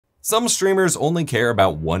Some streamers only care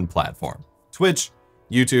about one platform. Twitch,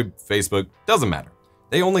 YouTube, Facebook, doesn't matter.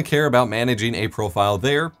 They only care about managing a profile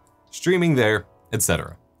there, streaming there,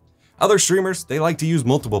 etc. Other streamers, they like to use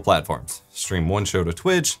multiple platforms. Stream one show to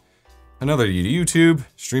Twitch, another to YouTube,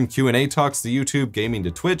 stream Q&A talks to YouTube, gaming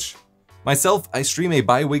to Twitch. Myself, I stream a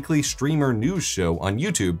bi-weekly streamer news show on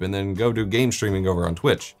YouTube and then go do game streaming over on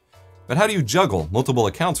Twitch. But how do you juggle multiple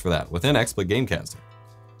accounts for that within XSplit Gamecaster?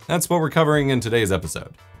 That's what we're covering in today's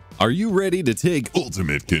episode. Are you ready to take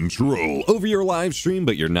ultimate control over your live stream,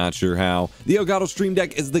 but you're not sure how? The Elgato Stream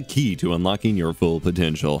Deck is the key to unlocking your full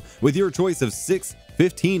potential. With your choice of 6,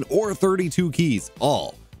 15, or 32 keys,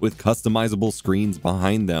 all with customizable screens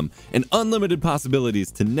behind them, and unlimited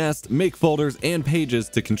possibilities to nest, make folders, and pages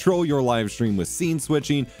to control your live stream with scene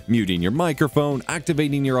switching, muting your microphone,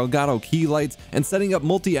 activating your Elgato key lights, and setting up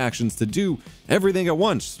multi-actions to do everything at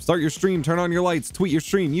once. Start your stream, turn on your lights, tweet your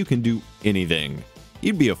stream, you can do anything.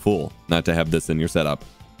 You'd be a fool not to have this in your setup.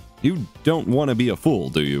 You don't want to be a fool,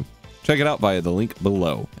 do you? Check it out via the link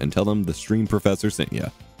below and tell them the Stream Professor sent you.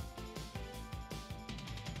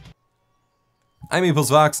 I'm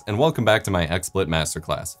EposVox, and welcome back to my XSplit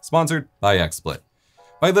Masterclass, sponsored by XSplit.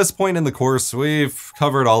 By this point in the course, we've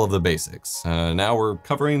covered all of the basics. Now we're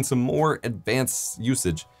covering some more advanced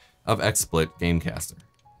usage of XSplit Gamecaster.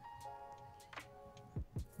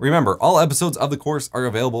 Remember, all episodes of the course are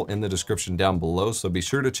available in the description down below, so be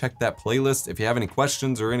sure to check that playlist if you have any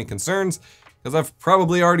questions or any concerns, because I've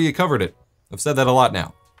probably already covered it. I've said that a lot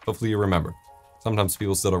now. Hopefully you remember. Sometimes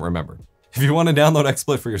people still don't remember. If you want to download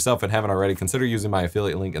XSplit for yourself and haven't already, consider using my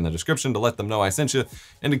affiliate link in the description to let them know I sent you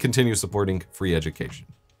and to continue supporting free education.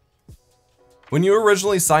 When you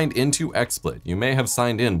originally signed into XSplit, you may have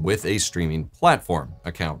signed in with a streaming platform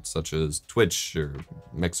account, such as Twitch or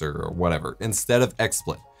Mixer or whatever, instead of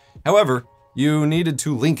XSplit. However, you needed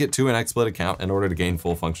to link it to an XSplit account in order to gain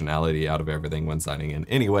full functionality out of everything when signing in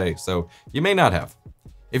anyway, so you may not have.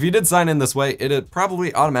 If you did sign in this way, it had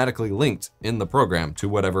probably automatically linked in the program to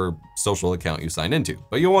whatever social account you signed into,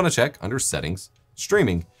 but you'll want to check under Settings,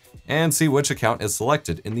 Streaming, and see which account is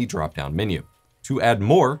selected in the drop-down menu. To add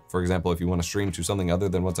more, for example, if you want to stream to something other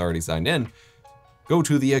than what's already signed in, go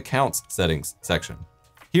to the Accounts Settings section.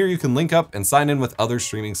 Here you can link up and sign in with other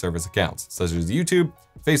streaming service accounts, such as YouTube,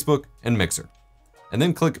 Facebook, and Mixer. And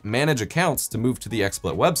then click Manage Accounts to move to the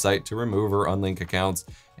XSplit website to remove or unlink accounts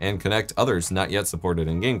and connect others not yet supported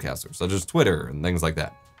in Gamecaster, such as Twitter and things like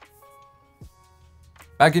that.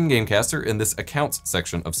 Back in Gamecaster, in this Accounts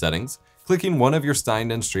section of settings, clicking one of your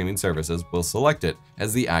signed-in streaming services will select it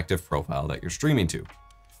as the active profile that you're streaming to.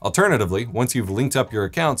 Alternatively, once you've linked up your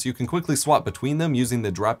accounts, you can quickly swap between them using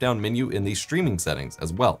the drop-down menu in the streaming settings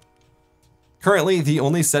as well. Currently, the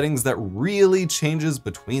only settings that really changes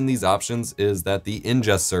between these options is that the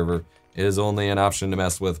ingest server is only an option to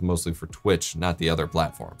mess with mostly for Twitch, not the other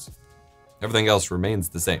platforms. Everything else remains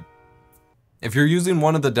the same. If you're using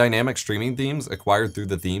one of the dynamic streaming themes acquired through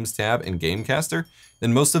the Themes tab in Gamecaster,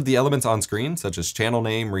 then most of the elements on screen, such as channel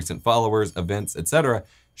name, recent followers, events, etc.,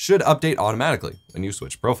 should update automatically when you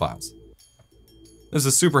switch profiles. This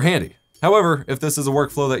is super handy. However, if this is a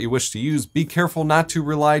workflow that you wish to use, be careful not to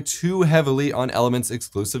rely too heavily on elements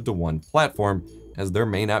exclusive to one platform, as there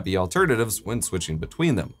may not be alternatives when switching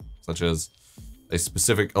between them, such as a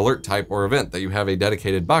specific alert type or event that you have a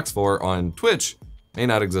dedicated box for on Twitch may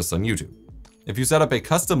not exist on YouTube. If you set up a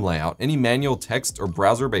custom layout, any manual text or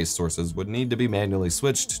browser-based sources would need to be manually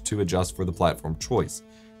switched to adjust for the platform choice.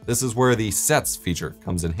 This is where the sets feature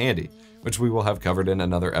comes in handy, which we will have covered in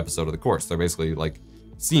another episode of the course. They're basically like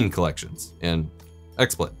scene collections in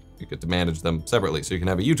XSplit. You get to manage them separately, so you can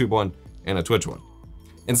have a YouTube one and a Twitch one.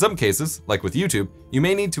 In some cases, like with YouTube, you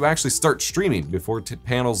may need to actually start streaming before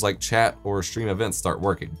panels like chat or stream events start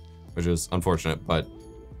working, which is unfortunate, but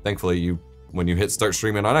thankfully when you hit start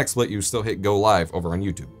streaming on XSplit, you still hit go live over on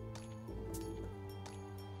YouTube.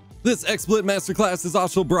 This XSplit Masterclass is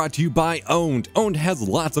also brought to you by Owned. Owned has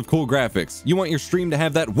lots of cool graphics. You want your stream to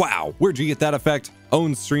have that wow, where'd you get that effect?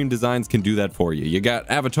 Owned stream designs can do that for you. You got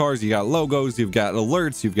avatars, you got logos, you've got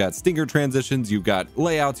alerts, you've got stinger transitions, you've got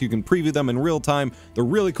layouts, you can preview them in real time. They're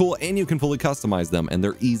really cool and you can fully customize them and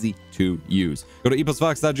they're easy to use. Go to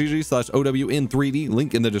eposvox.gg/OWN3D,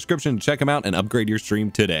 link in the description, check them out and upgrade your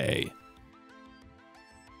stream today.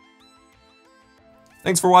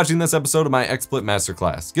 Thanks for watching this episode of my XSplit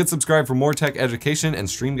Masterclass. Get subscribed for more tech education and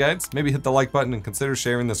stream guides. Maybe hit the like button and consider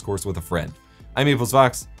sharing this course with a friend. I'm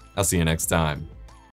EposVox. I'll see you next time.